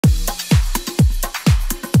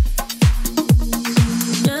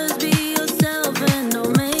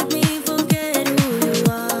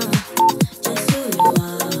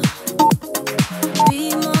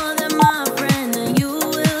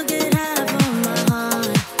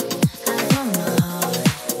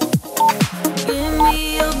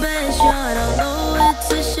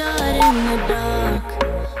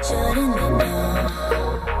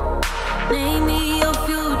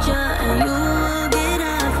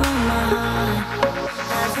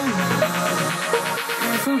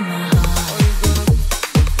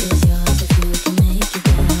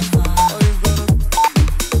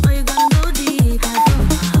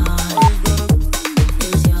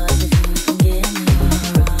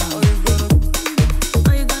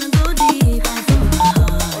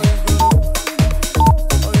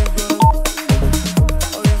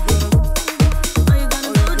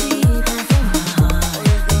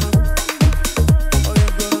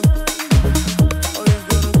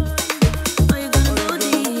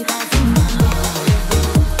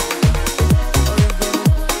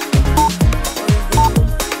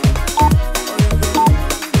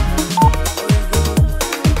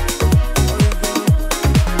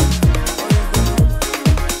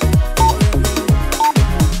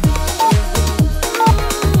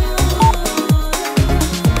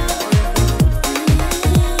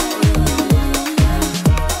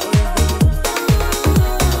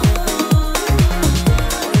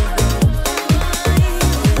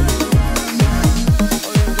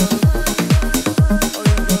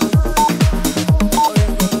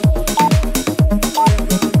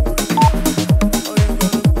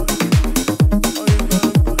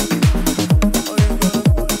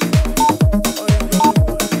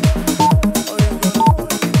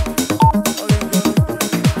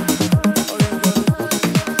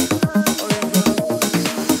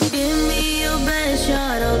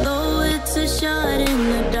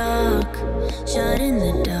shot in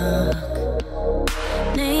the dark.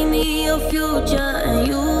 Name me your future and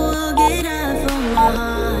you will get half of my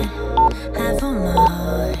heart, half of my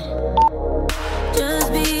heart.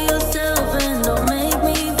 Just be yourself and don't make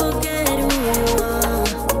me forget who you are,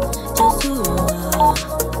 just who you are.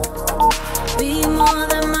 Be more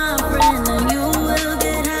than my friend and you will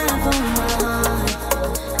get half of my heart,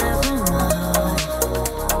 half of my heart.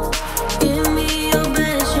 Give me your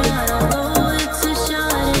best shot, although it's a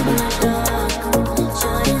shot in the dark,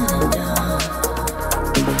 shot in the dark.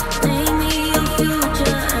 Name me your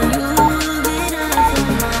future and you will get half of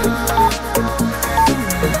my heart, half of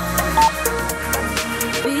my heart.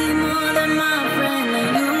 Be more than my friend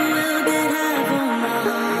and you will get half of my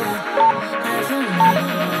heart, half of my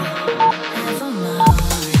heart, half of my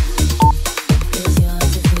heart. It's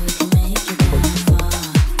yours if you can make it that far.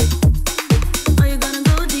 Are you gonna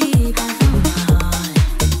go deep? Half of my heart.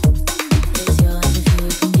 It's yours if you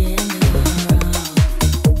can give me your all.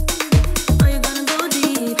 Are you gonna go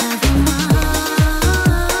deep? Half of my heart.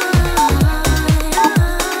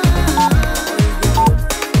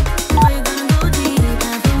 Are you gonna go deep?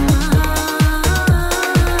 Half of my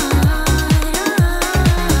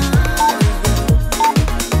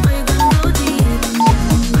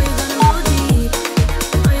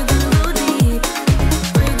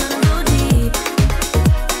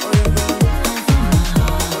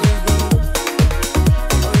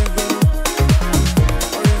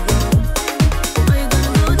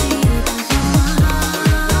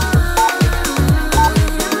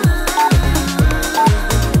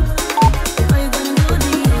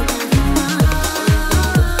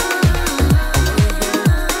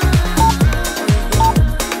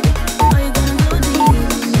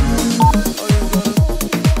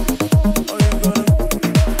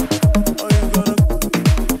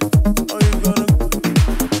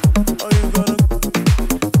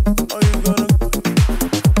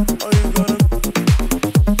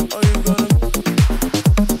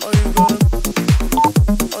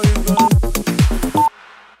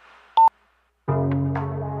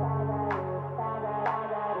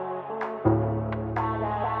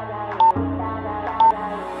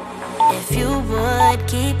If you would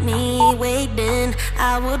keep me waiting,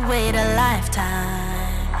 I would wait a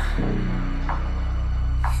lifetime.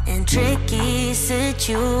 In tricky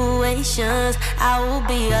situations, I will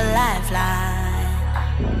be a lifeline.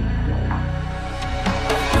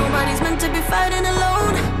 Nobody's meant to be fighting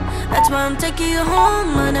alone. That's why I'm taking you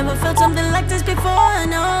home. I never felt something like this before,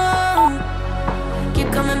 no.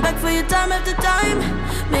 Keep coming back for you time after time.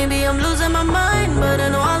 Maybe I'm losing my mind, but I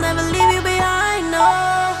know I'll never leave you behind, no.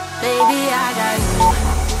 Baby, I got you.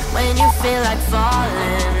 When you feel like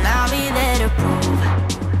falling, I'll be there to prove,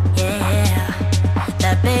 yeah,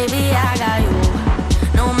 that baby, I got you.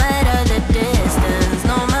 No matter the distance,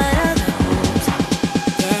 no matter the hoops,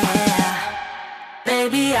 yeah,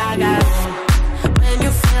 baby, I got you. When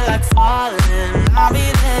you feel like falling, I'll be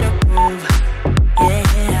there to prove,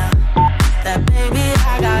 yeah, that baby,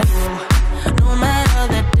 I got you. No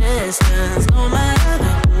matter the distance, no matter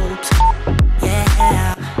the hoops,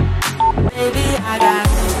 yeah, baby, I got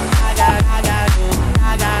you. I got you.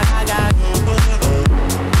 I got you.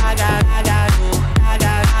 I got you.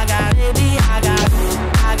 I got, baby, I got you.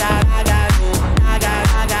 I got you. I got you.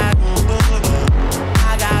 I got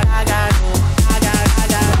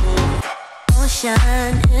you.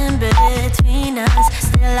 Ocean in between us,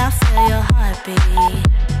 still I feel your heartbeat.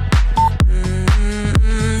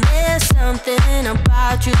 There's something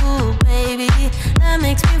about you, baby, that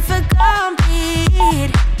makes me feel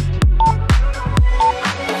complete.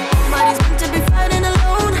 Nobody's meant to be fighting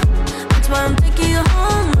alone. That's why I'm taking you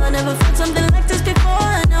home. I never felt something like this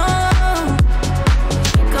before, no.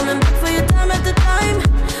 Keep coming back for you time after time.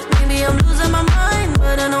 Maybe I'm losing my mind,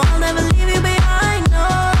 but I know I'll never leave you behind, no.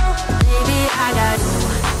 Baby, I got you.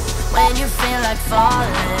 When you feel like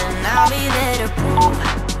falling, I'll be there to prove,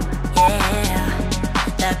 yeah,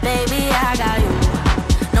 that baby, I got you.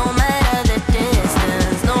 No matter the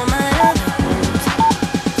distance, no matter the hoops,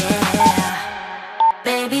 yeah,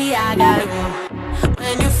 baby, I got you.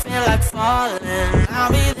 When you feel like falling,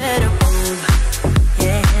 I'll be there to prove,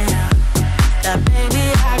 yeah, that baby,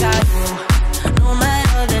 I got you. No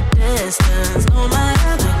matter the distance, no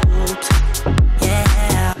matter the hoops,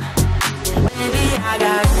 yeah, baby, I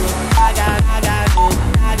got you. I got you. I got you.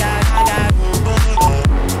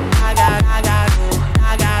 I got you.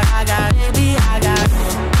 I got you. Baby,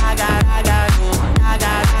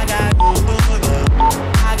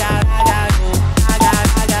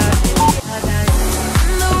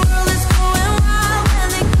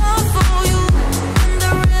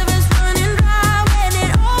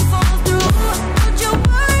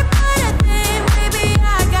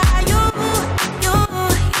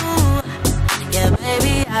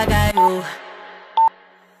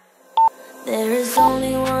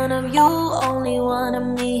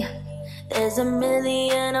 There's a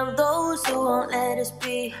million of those who won't let us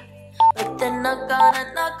be, but they're not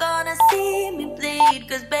gonna see me bleed.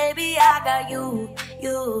 Cause baby, I got you.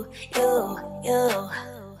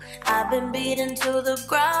 I've been beaten to the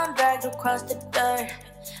ground, dragged across the dirt.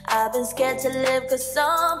 I've been scared to live cause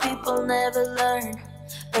some people never learn.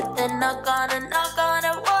 But they're not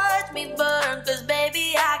gonna watch me burn. Cause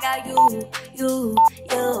baby, I got you.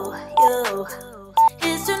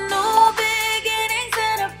 Here's to new beginnings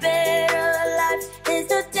and a better life. Here's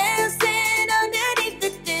to dancing underneath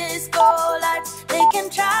the disco lights. They can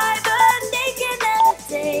try but they can never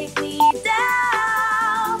take me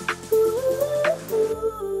down.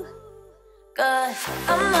 Ooh. Cause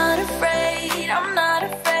I'm not afraid, I'm not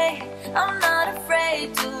afraid, I'm not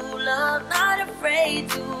afraid to love, not afraid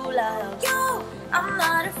to love you. I'm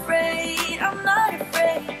not afraid, I'm not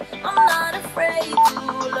afraid, I'm not afraid to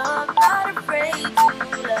love, not afraid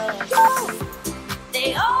to love you.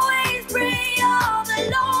 They always bring all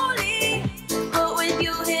the lonely, but with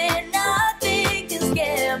you here nothing can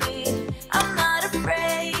scare me. I'm not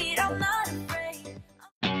afraid, I'm not afraid.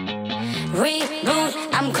 Reboot,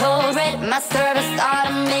 I'm cold red, my service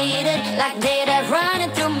automated, like data running